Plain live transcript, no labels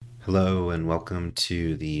Hello, and welcome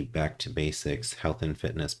to the Back to Basics Health and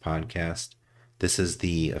Fitness podcast. This is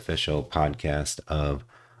the official podcast of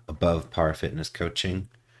Above Par Fitness Coaching.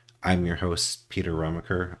 I'm your host, Peter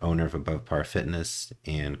Romaker, owner of Above Par Fitness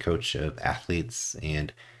and coach of athletes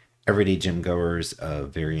and everyday gym goers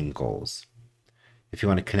of varying goals. If you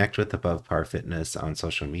want to connect with Above Par Fitness on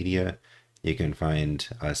social media, you can find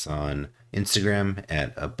us on Instagram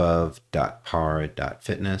at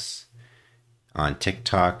above.par.fitness, on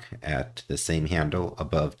TikTok at the same handle,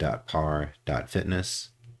 above.par.fitness.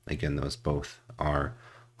 Again, those both are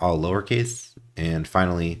all lowercase. And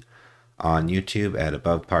finally, on YouTube at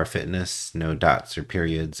Above Par Fitness, no dots or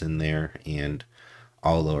periods in there, and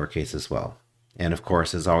all lowercase as well. And of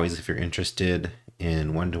course, as always, if you're interested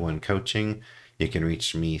in one-to-one coaching, you can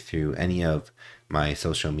reach me through any of my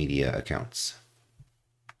social media accounts.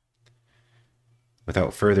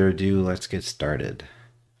 Without further ado, let's get started.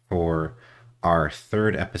 For our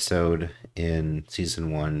third episode in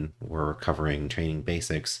season 1, we're covering training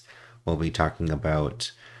basics. We'll be talking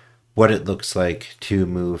about what it looks like to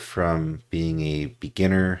move from being a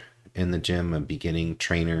beginner in the gym, a beginning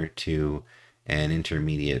trainer, to an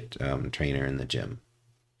intermediate trainer in the gym.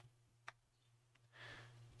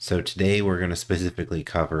 So today we're going to specifically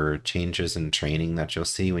cover changes in training that you'll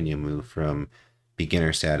see when you move from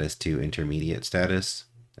beginner status to intermediate status,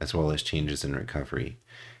 as well as changes in recovery.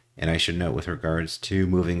 And I should note, with regards to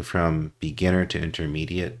moving from beginner to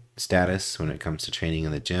intermediate status when it comes to training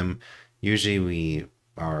in the gym, usually we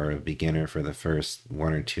are a beginner for the first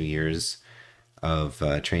 1 or 2 years of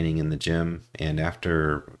training in the gym. And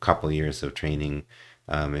after a couple years of training,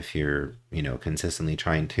 if you're consistently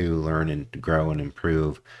trying to learn and grow and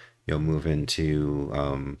improve, you'll move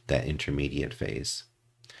into that intermediate phase.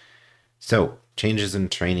 So, changes in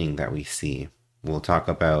training that we see. We'll talk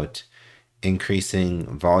about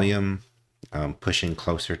increasing volume, pushing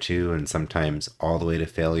closer to and sometimes all the way to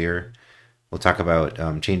failure. We'll talk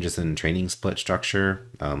about changes in training split structure,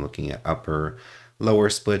 looking at upper, lower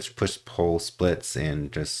splits, push-pull splits,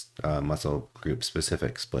 and just muscle group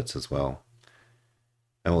specific splits as well.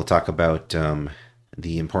 And we'll talk about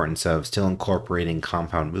the importance of still incorporating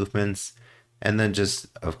compound movements, and then just,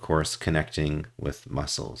 of course, connecting with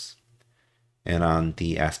muscles. And on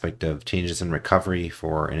the aspect of changes in recovery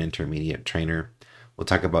for an intermediate trainer, we'll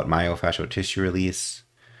talk about myofascial tissue release,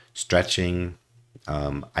 stretching,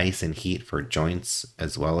 ice and heat for joints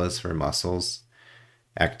as well as for muscles,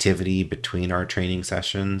 activity between our training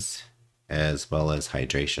sessions, as well as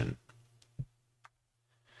hydration.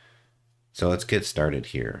 So let's get started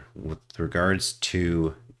here. With regards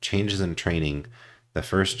to changes in training, the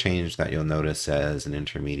first change that you'll notice as an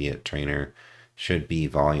intermediate trainer should be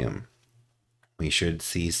volume. We should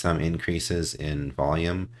see some increases in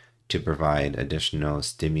volume to provide additional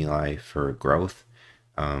stimuli for growth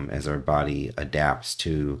as our body adapts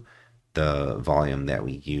to the volume that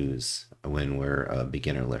we use when we're a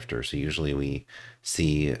beginner lifter. So usually we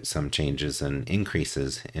see some changes and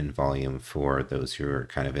increases in volume for those who are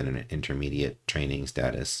kind of in an intermediate training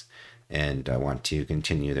status and want to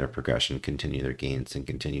continue their progression, continue their gains, and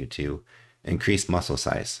continue to increase muscle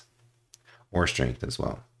size or strength as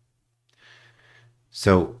well.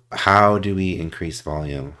 So how do we increase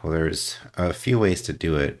volume? Well, there's a few ways to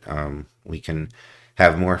do it. We can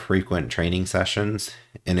have more frequent training sessions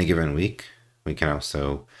in a given week. We can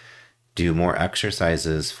also do more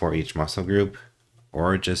exercises for each muscle group,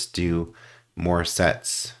 or just do more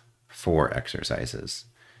sets for exercises.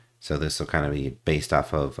 So this will kind of be based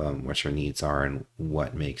off of what your needs are and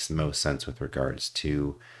what makes most sense with regards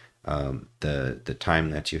to the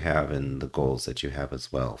time that you have and the goals that you have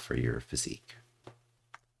as well for your physique.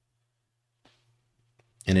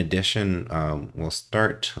 In addition, we'll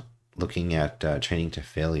start looking at training to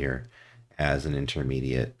failure as an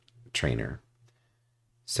intermediate trainer.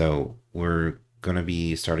 So we're going to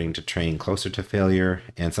be starting to train closer to failure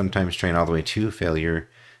and sometimes train all the way to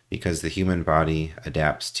failure because the human body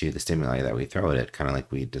adapts to the stimuli that we throw at it, kind of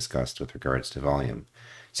like we discussed with regards to volume.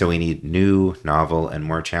 So we need new, novel, and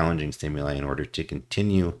more challenging stimuli in order to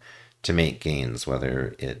continue to make gains,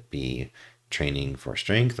 whether it be training for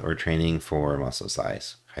strength or training for muscle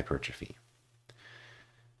size, hypertrophy.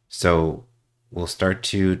 So we'll start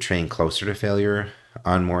to train closer to failure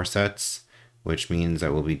on more sets, which means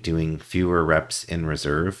that we'll be doing fewer reps in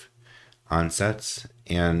reserve on sets,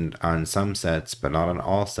 and on some sets, but not on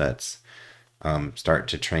all sets, start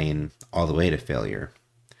to train all the way to failure.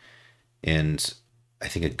 And I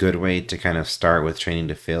think a good way to kind of start with training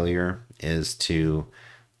to failure is to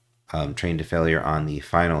train to failure on the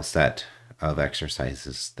final set of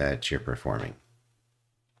exercises that you're performing.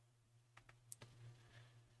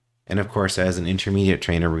 And of course, as an intermediate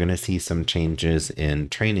trainer, we're going to see some changes in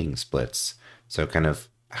training splits. So kind of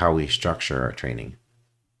how we structure our training.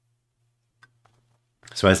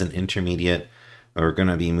 So as an intermediate, we're going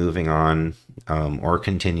to be moving on or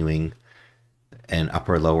continuing an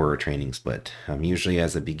upper lower training split. Usually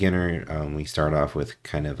as a beginner, we start off with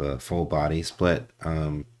kind of a full body split,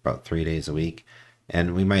 about 3 days a week.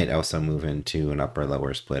 And we might also move into an upper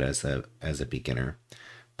lower split as a beginner.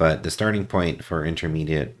 But the starting point for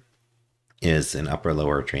intermediate is an upper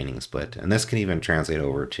lower training split. And this can even translate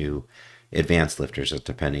over to advanced lifters, just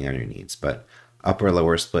depending on your needs. But upper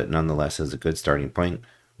lower split nonetheless is a good starting point,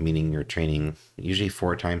 meaning you're training usually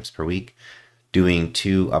 4 times per week, doing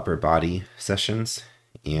 2 upper body sessions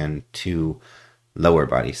and 2 lower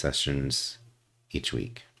body sessions each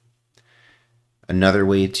week. Another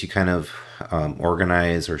way to kind of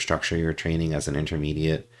organize or structure your training as an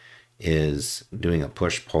intermediate is doing a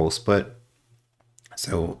push-pull split.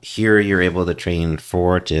 So here you're able to train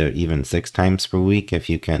 4 to even 6 times per week if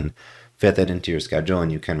you can fit that into your schedule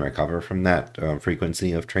and you can recover from that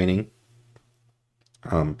frequency of training.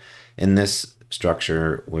 In this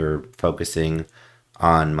structure, we're focusing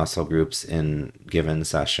on muscle groups in given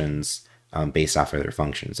sessions based off of their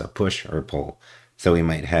functions, a push or pull. So we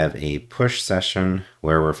might have a push session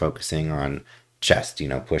where we're focusing on chest,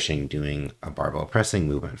 pushing, doing a barbell pressing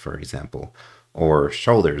movement, for example, or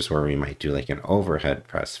shoulders where we might do like an overhead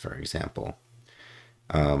press, for example.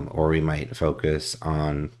 Or we might focus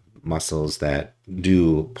on muscles that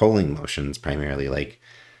do pulling motions primarily, like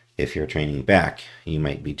if you're training back, you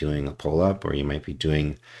might be doing a pull-up, or you might be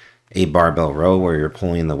doing a barbell row where you're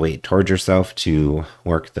pulling the weight towards yourself to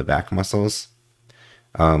work the back muscles.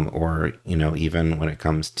 Or, even when it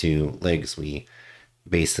comes to legs, we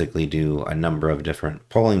basically do a number of different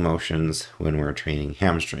pulling motions when we're training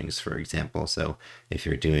hamstrings, for example. So if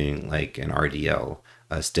you're doing like an RDL,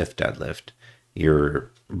 a stiff deadlift,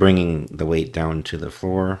 you're bringing the weight down to the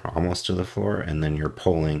floor, almost to the floor, and then you're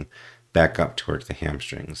pulling back up to work the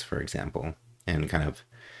hamstrings, for example. And kind of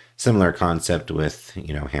similar concept with,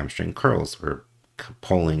 hamstring curls. We're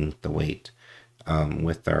pulling the weight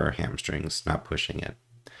with our hamstrings, not pushing it.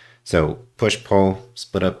 So push, pull,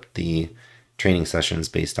 split up the training sessions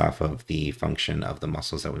based off of the function of the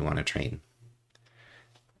muscles that we want to train.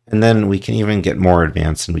 And then we can even get more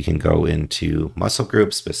advanced and we can go into muscle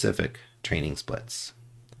group specific training splits.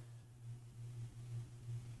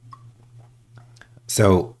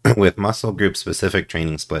 So with muscle group specific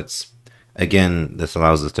training splits, again, this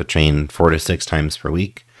allows us to train 4 to 6 times per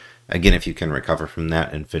week. Again, if you can recover from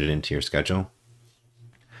that and fit it into your schedule.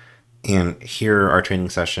 And here our training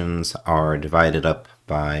sessions are divided up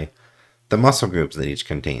by the muscle groups that each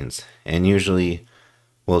contains. And usually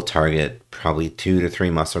we'll target probably 2 to 3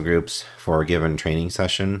 muscle groups for a given training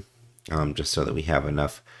session, just so that we have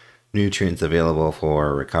enough nutrients available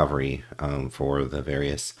for recovery for the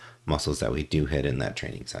various muscles that we do hit in that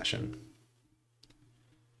training session.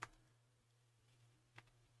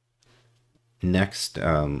 Next,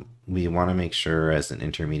 we want to make sure as an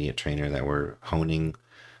intermediate trainer that we're honing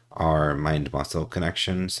our mind-muscle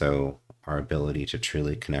connection, so our ability to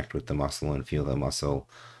truly connect with the muscle and feel the muscle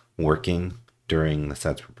working during the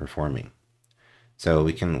sets we're performing. So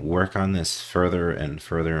we can work on this further and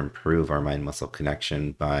further improve our mind-muscle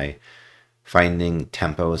connection by finding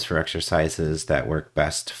tempos for exercises that work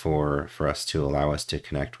best for us to allow us to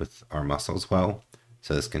connect with our muscles well.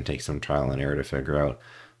 So this can take some trial and error to figure out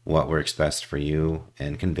what works best for you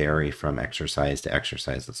and can vary from exercise to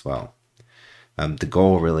exercise as well. The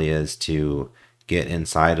goal really is to get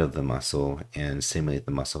inside of the muscle and stimulate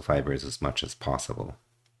the muscle fibers as much as possible.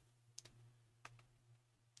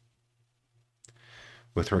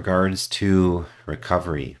 With regards to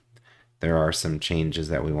recovery, there are some changes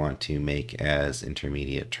that we want to make as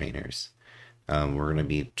intermediate trainers. We're going to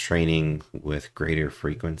be training with greater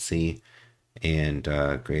frequency and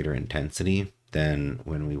greater intensity than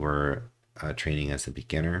when we were training as a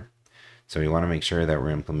beginner. So we want to make sure that we're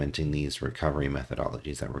implementing these recovery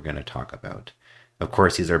methodologies that we're going to talk about. Of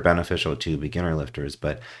course, these are beneficial to beginner lifters,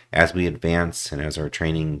 but as we advance and as our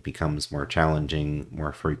training becomes more challenging,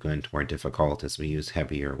 more frequent, more difficult, as we use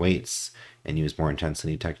heavier weights and use more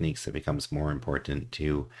intensity techniques, it becomes more important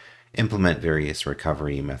to implement various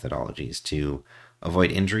recovery methodologies to avoid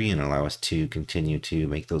injury and allow us to continue to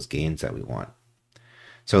make those gains that we want.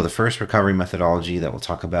 So the first recovery methodology that we'll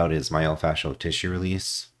talk about is myofascial tissue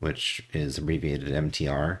release, which is abbreviated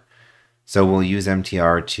MTR. So we'll use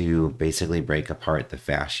MTR to basically break apart the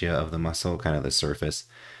fascia of the muscle, kind of the surface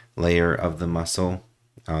layer of the muscle.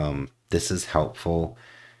 This is helpful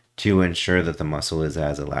to ensure that the muscle is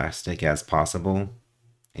as elastic as possible,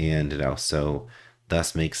 and it also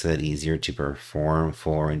thus makes it easier to perform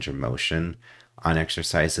full range of motion on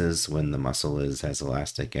exercises when the muscle is as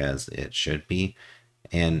elastic as it should be,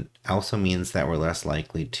 and also means that we're less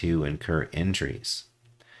likely to incur injuries.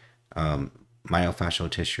 Myofascial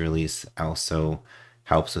tissue release also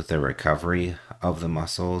helps with the recovery of the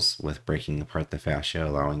muscles with breaking apart the fascia,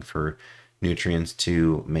 allowing for nutrients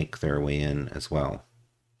to make their way in as well.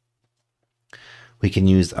 We can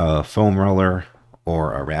use a foam roller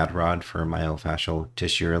or a rad rod for myofascial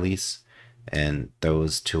tissue release, and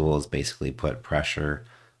those tools basically put pressure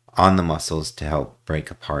on the muscles to help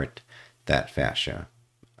break apart that fascia.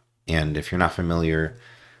 And if you're not familiar,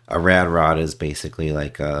 a rad rod is basically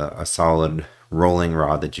like a solid rolling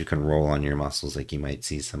rod that you can roll on your muscles, like you might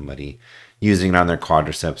see somebody using it on their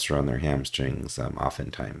quadriceps or on their hamstrings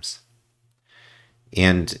oftentimes.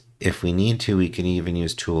 And if we need to, we can even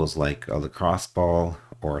use tools like a lacrosse ball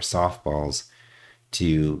or softballs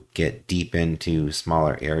to get deep into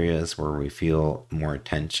smaller areas where we feel more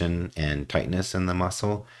tension and tightness in the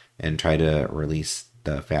muscle and try to release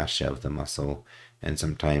the fascia of the muscle, and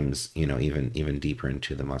sometimes, even deeper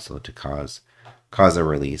into the muscle to cause a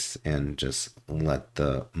release and just let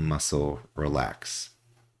the muscle relax.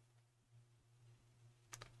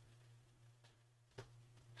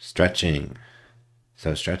 Stretching.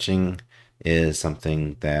 So stretching is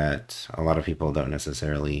something that a lot of people don't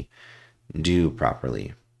necessarily do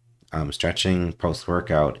properly. Stretching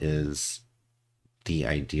post-workout is the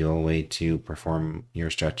ideal way to perform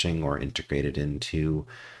your stretching or integrate it into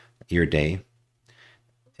your day.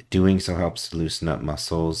 Doing so helps loosen up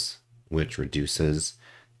muscles, which reduces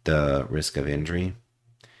the risk of injury.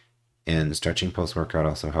 And stretching post-workout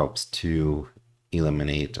also helps to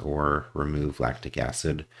eliminate or remove lactic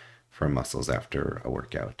acid from muscles after a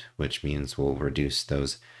workout, which means we'll reduce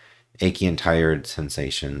those achy and tired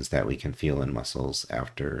sensations that we can feel in muscles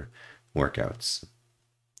after workouts.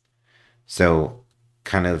 So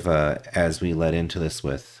kind of as we led into this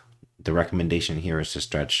with, the recommendation here is to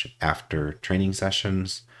stretch after training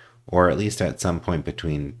sessions, or at least at some point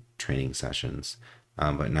between training sessions,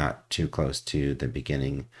 but not too close to the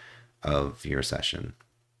beginning of your session.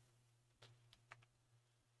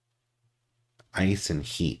 Ice and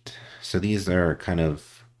heat. So these are kind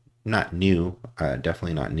of not new,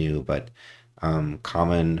 definitely not new, but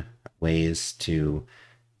common ways to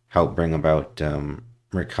help bring about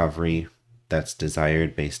recovery that's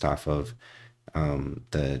desired based off of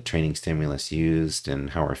the training stimulus used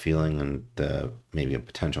and how we're feeling and the maybe a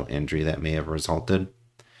potential injury that may have resulted.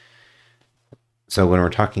 So when we're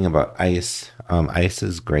talking about ice, ice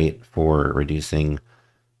is great for reducing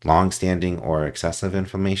long-standing or excessive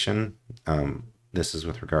inflammation. This is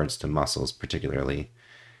with regards to muscles particularly.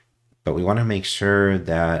 But we want to make sure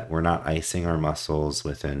that we're not icing our muscles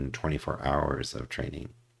within 24 hours of training,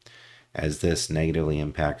 as this negatively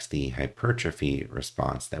impacts the hypertrophy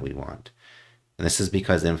response that we want. And this is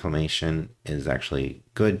because inflammation is actually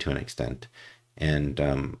good to an extent.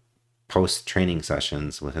 And post-training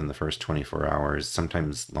sessions within the first 24 hours,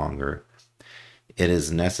 sometimes longer, it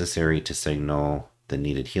is necessary to signal the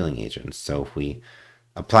needed healing agents. So if we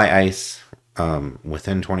apply ice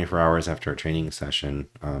within 24 hours after a training session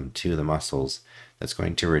to the muscles, that's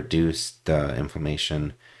going to reduce the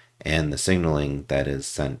inflammation and the signaling that is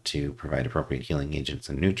sent to provide appropriate healing agents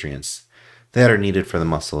and nutrients that are needed for the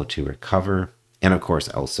muscle to recover and, of course,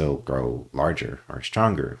 also grow larger or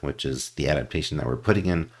stronger, which is the adaptation that we're putting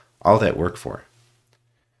in all that work for.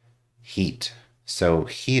 Heat. So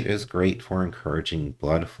heat is great for encouraging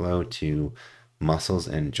blood flow to muscles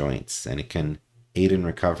and joints, and it can aid in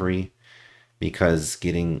recovery because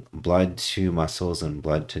getting blood to muscles and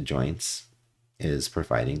blood to joints is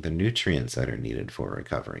providing the nutrients that are needed for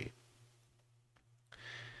recovery.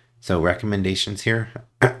 So recommendations here: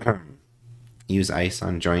 use ice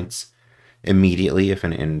on joints immediately if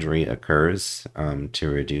an injury occurs to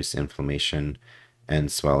reduce inflammation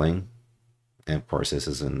and swelling. And of course, this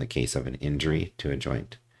is in the case of an injury to a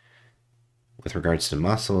joint. With regards to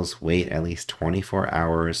muscles, wait at least 24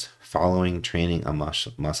 hours following training a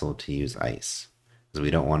muscle to use ice, because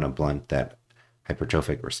we don't want to blunt that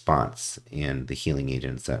hypertrophic response and the healing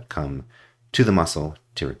agents that come to the muscle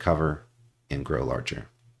to recover and grow larger.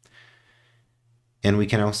 And we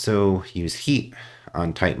can also use heat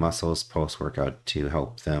on tight muscles post-workout to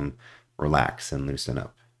help them relax and loosen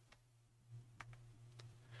up.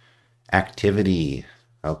 Activity.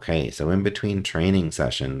 Okay, so in between training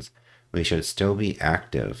sessions, we should still be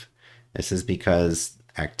active. This is because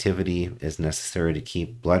activity is necessary to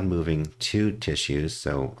keep blood moving to tissues,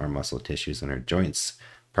 so our muscle tissues and our joints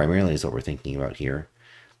primarily is what we're thinking about here.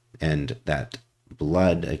 And that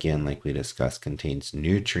blood, again, like we discussed, contains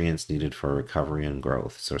nutrients needed for recovery and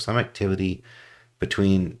growth. So some activity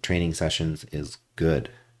between training sessions is good.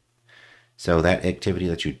 So that activity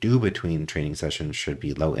that you do between training sessions should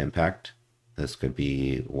be low impact. This could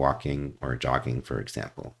be walking or jogging, for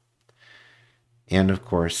example. And of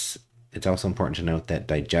course, it's also important to note that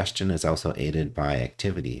digestion is also aided by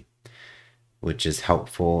activity, which is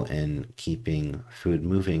helpful in keeping food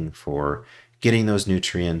moving for getting those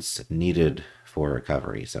nutrients needed for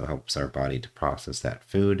recovery. So it helps our body to process that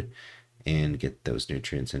food and get those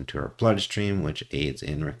nutrients into our bloodstream, which aids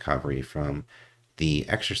in recovery from the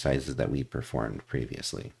exercises that we performed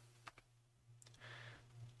previously.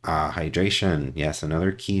 Hydration, yes,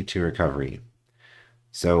 another key to recovery.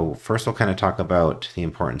 So first we'll kind of talk about the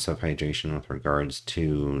importance of hydration with regards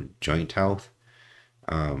to joint health.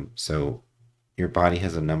 So your body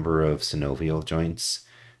has a number of synovial joints.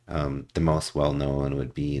 The most well-known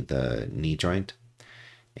would be the knee joint.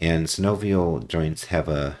 And synovial joints have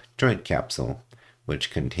a joint capsule,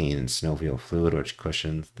 which contains synovial fluid, which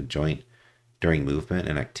cushions the joint during movement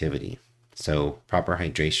and activity. So proper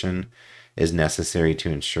hydration is necessary to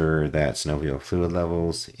ensure that synovial fluid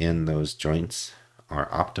levels in those joints are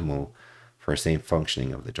optimal for safe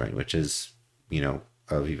functioning of the joint, which is,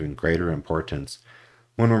 of even greater importance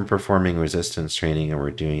when we're performing resistance training and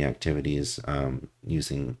we're doing activities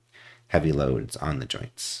using heavy loads on the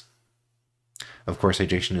joints. Of course,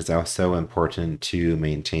 hydration is also important to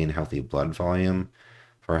maintain healthy blood volume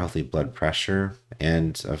for healthy blood pressure.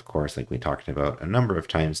 And of course, like we talked about a number of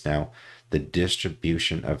times now, the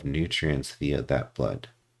distribution of nutrients via that blood.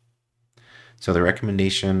 So the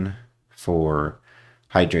recommendation for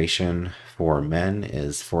hydration for men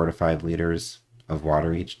is 4 to 5 liters of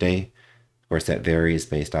water each day. Of course, that varies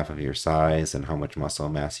based off of your size and how much muscle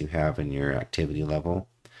mass you have and your activity level.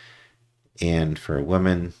 And for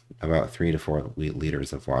women, about 3 to 4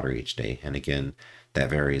 liters of water each day. And again, that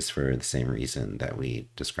varies for the same reason that we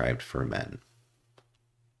described for men.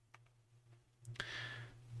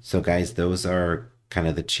 So guys, those are kind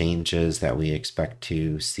of the changes that we expect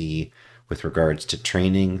to see with regards to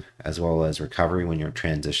training as well as recovery when you're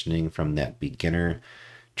transitioning from that beginner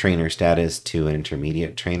trainer status to an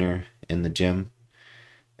intermediate trainer in the gym.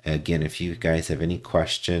 Again, if you guys have any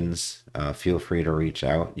questions, feel free to reach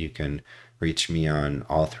out. You can reach me on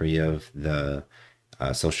all 3 of the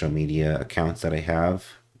social media accounts that I have: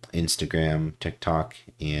 Instagram, TikTok,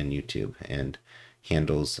 and YouTube. And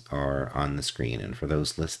handles are on the screen. And for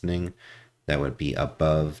those listening, that would be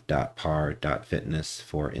above.par.fitness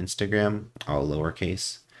for Instagram, all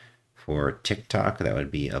lowercase. For TikTok, that would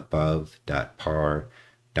be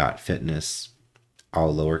above.par.fitness,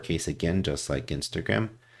 all lowercase again, just like Instagram.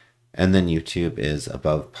 And then YouTube is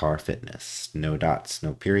Above Par Fitness. No dots,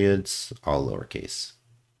 no periods, all lowercase.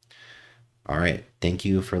 All right. Thank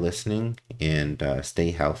you for listening, and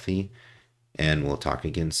stay healthy, and we'll talk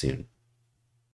again soon.